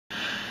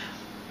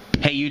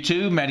Hey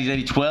YouTube,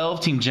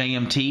 Matty's8012, Team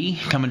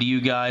JMT, coming to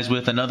you guys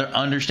with another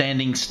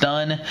Understanding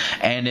Stun,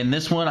 and in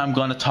this one I'm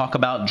going to talk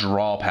about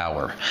draw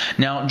power.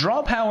 Now,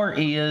 draw power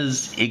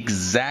is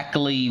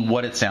exactly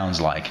what it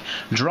sounds like.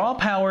 Draw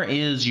power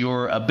is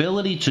your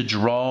ability to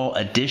draw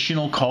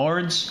additional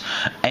cards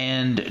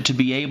and to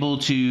be able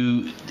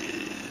to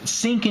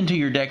sink into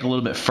your deck a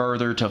little bit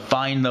further to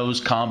find those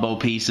combo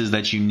pieces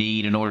that you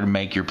need in order to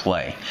make your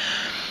play.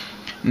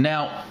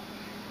 Now,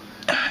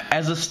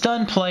 as a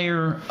stun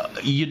player,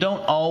 you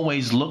don't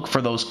always look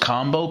for those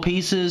combo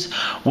pieces.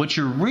 What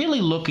you're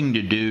really looking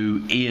to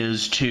do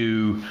is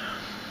to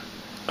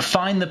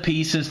find the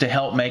pieces to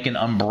help make an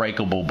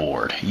unbreakable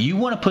board. You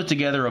want to put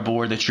together a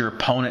board that your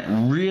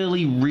opponent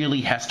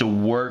really has to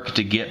work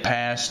to get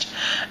past,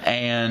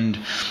 and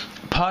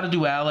Pot of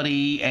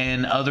Duality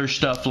and other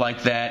stuff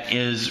like that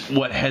is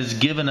what has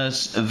given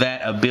us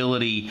that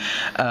ability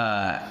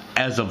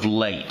as of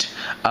late.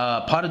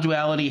 Pot of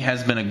Duality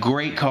has been a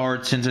great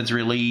card since its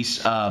release.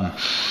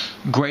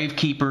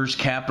 Gravekeepers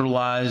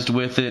capitalized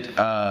with it.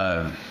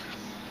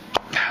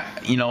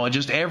 You know,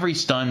 just every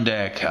stun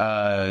deck,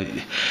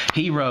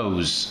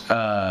 heroes,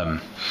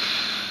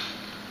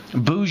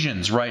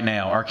 Bujins right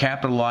now are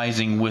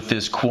capitalizing with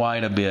this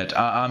quite a bit.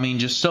 I mean,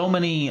 just so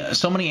many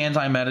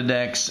anti-meta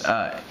decks,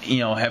 you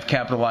know, have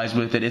capitalized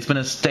with it. It's been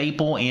a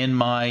staple in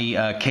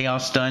my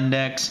Chaos Stun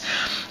decks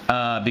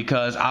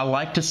because I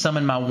like to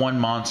summon my one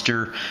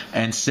monster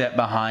and set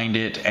behind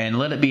it and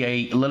let it be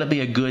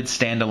a good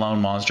standalone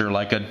monster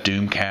like a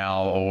Doom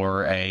Cow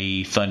or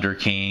a Thunder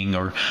King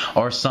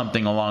or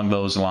something along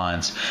those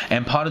lines.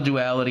 And Pot of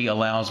Duality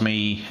allows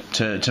me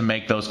to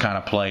make those kind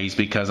of plays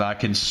because I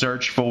can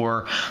search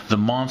for the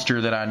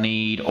monster that I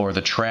need or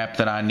the trap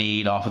that I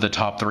need off of the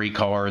top 3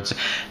 cards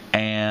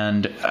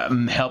and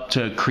help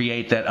to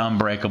create that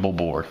unbreakable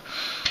board.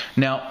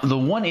 Now, the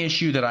one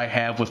issue that I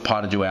have with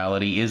Pot of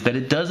Duality is that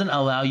it doesn't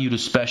allow you to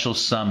special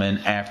summon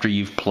after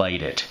you've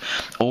played it,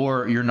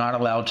 or you're not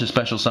allowed to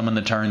special summon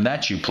the turn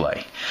that you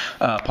play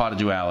Pot of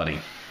Duality.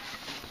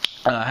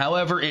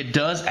 However, it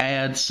does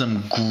add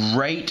some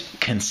great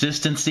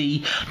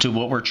consistency to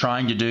what we're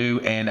trying to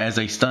do, and as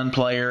a stun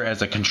player,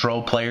 as a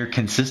control player,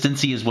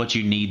 consistency is what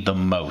you need the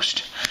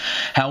most.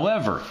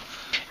 However,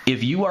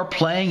 if you are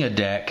playing a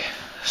deck,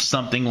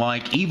 something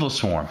like Evil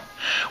Swarm,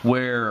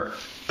 where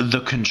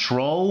the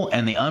control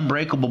and the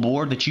unbreakable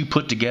board that you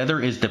put together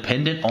is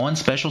dependent on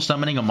special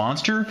summoning a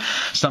monster,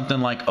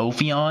 something like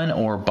Ophion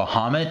or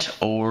Bahamut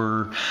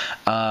or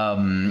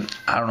I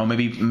don't know,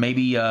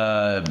 maybe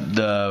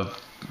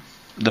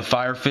the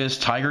Fire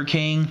Fist Tiger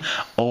King,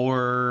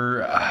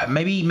 or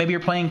maybe you're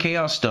playing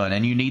Chaos Stun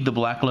and you need the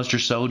Blackluster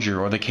Soldier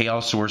or the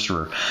Chaos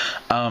Sorcerer.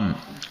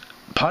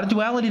 Pot of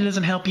Duality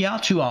doesn't help you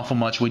out too awful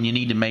much when you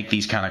need to make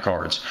these kind of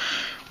cards.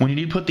 When you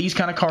need to put these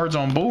kind of cards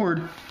on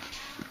board,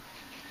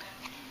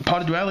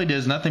 Pot of Duality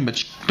does nothing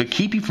but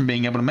keep you from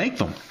being able to make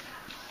them.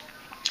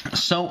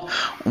 So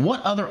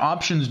what other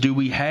options do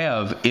we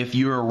have if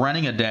you're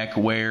running a deck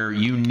where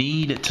you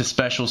need to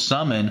special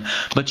summon,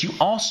 but you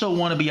also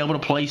want to be able to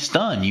play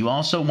stun? You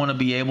also want to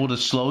be able to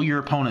slow your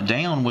opponent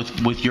down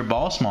with your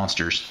boss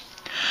monsters.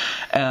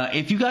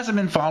 If you guys have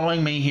been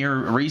following me here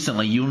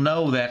recently, you'll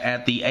know that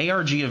at the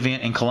ARG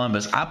event in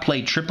Columbus, I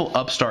played triple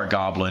Upstart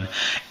Goblin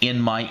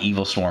in my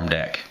Evil Swarm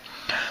deck.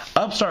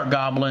 Upstart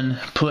Goblin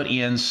put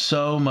in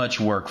so much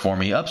work for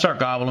me. Upstart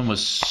Goblin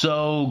was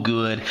so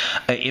good.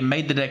 It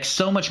made the deck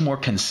so much more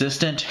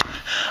consistent.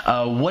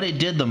 What it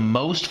did the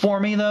most for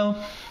me, though,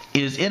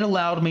 is it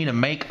allowed me to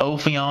make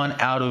Ophion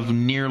out of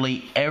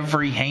nearly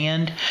every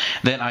hand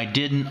that I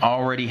didn't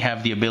already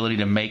have the ability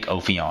to make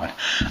Ophion.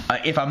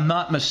 If I'm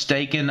not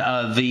mistaken,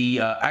 the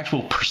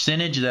actual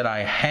percentage that I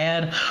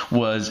had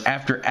was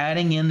after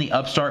adding in the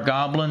Upstart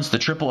Goblins, the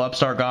triple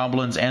Upstart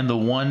Goblins, and the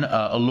one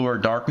Allure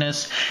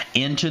Darkness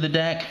into the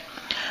deck,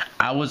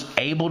 I was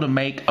able to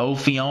make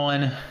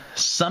Ophion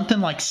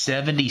something like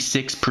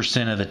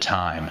 76% of the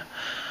time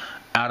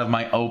out of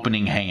my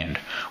opening hand,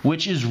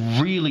 which is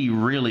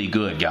really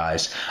good,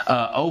 guys.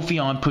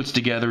 Ophion puts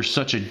together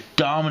such a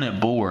dominant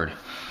board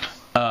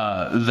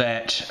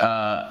that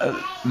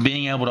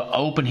being able to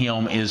open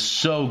him is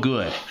so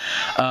good.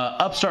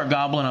 Upstart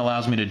Goblin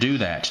allows me to do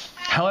that.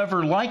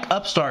 However, like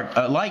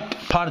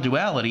Pot of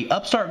Duality,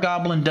 Upstart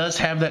Goblin does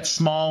have that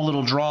small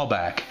little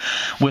drawback.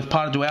 With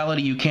Pot of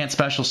Duality, you can't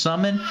special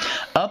summon.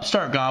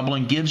 Upstart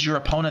Goblin gives your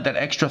opponent that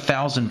extra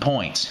 1,000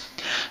 points.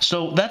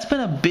 So that's been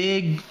a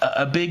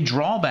big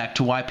drawback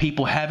to why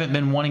people haven't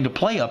been wanting to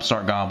play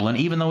Upstart Goblin,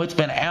 even though it's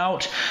been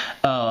out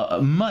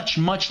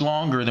much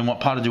longer than what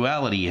Pot of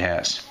Duality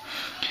has.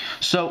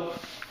 So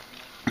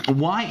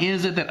why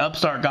is it that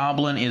Upstart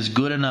Goblin is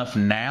good enough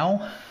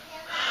now?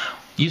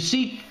 You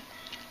see,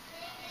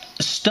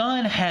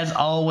 Stun has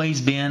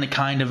always been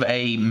kind of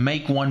a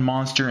make one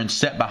monster and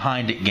set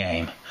behind it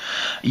game.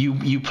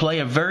 You play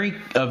a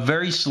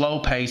very slow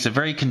pace, a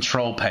very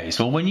controlled pace.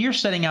 Well, when you're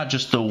setting out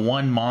just the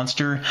one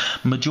monster,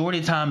 majority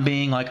of the time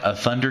being like a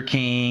Thunder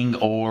King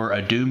or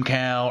a Doom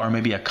Cow or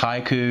maybe a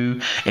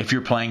Kaiku if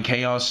you're playing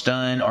Chaos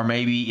Stun, or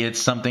maybe it's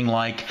something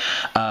like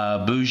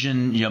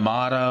Bujin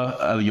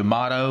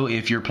Yamato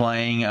if you're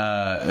playing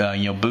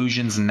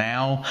Bujins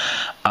now.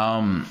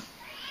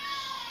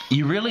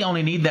 You really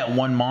only need that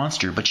one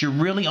monster, but you're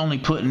really only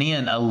putting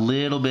in a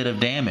little bit of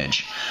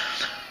damage.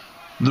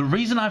 The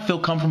reason I feel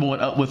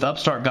comfortable with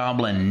Upstart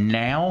Goblin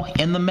now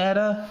in the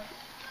meta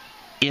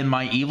in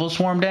my Evil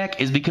Swarm deck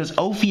is because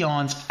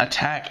Ophion's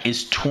attack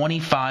is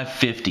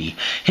 2550.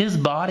 His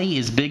body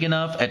is big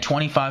enough at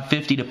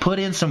 2550 to put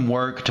in some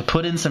work, to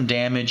put in some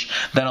damage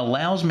that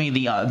allows me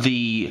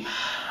the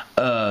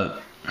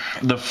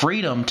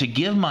freedom to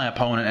give my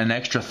opponent an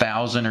extra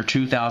 1,000 or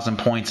 2,000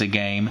 points a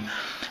game,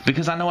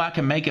 because I know I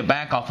can make it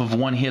back off of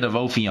one hit of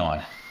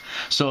Ophion.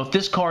 So if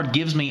this card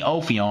gives me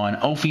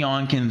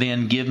Ophion can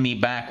then give me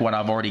back what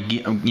I've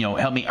already,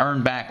 help me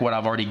earn back what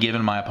I've already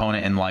given my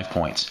opponent in life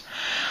points.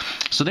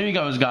 So there you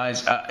go,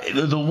 guys.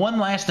 The one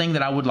last thing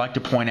that I would like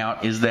to point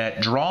out is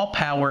that draw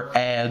power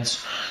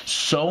adds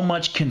so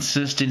much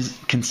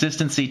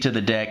consistency to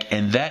the deck,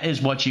 and that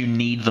is what you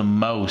need the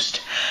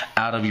most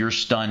out of your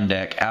stun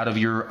deck, out of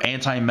your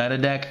anti-meta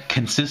deck.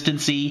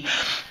 Consistency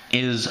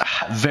is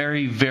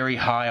very, very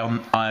high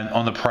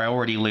on the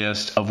priority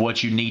list of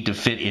what you need to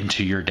fit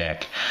into your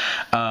deck.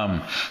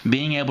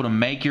 Being able to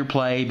make your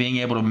play, being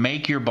able to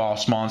make your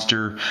boss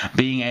monster,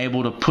 being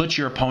able to put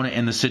your opponent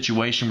in the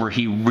situation where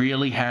he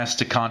really has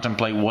to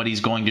contemplate what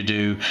he's going to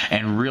do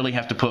and really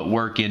have to put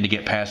work in to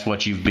get past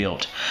what you've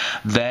built.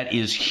 That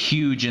is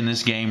huge in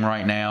this game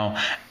right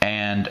now,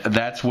 and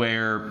that's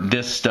where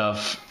this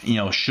stuff,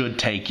 should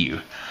take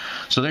you.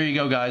 So there you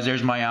go, guys.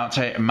 There's my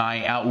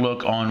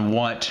outlook on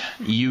what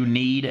you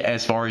need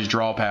as far as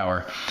draw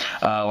power.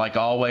 Like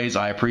always,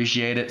 I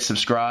appreciate it.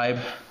 Subscribe,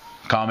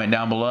 comment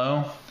down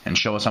below, and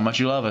show us how much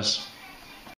you love us.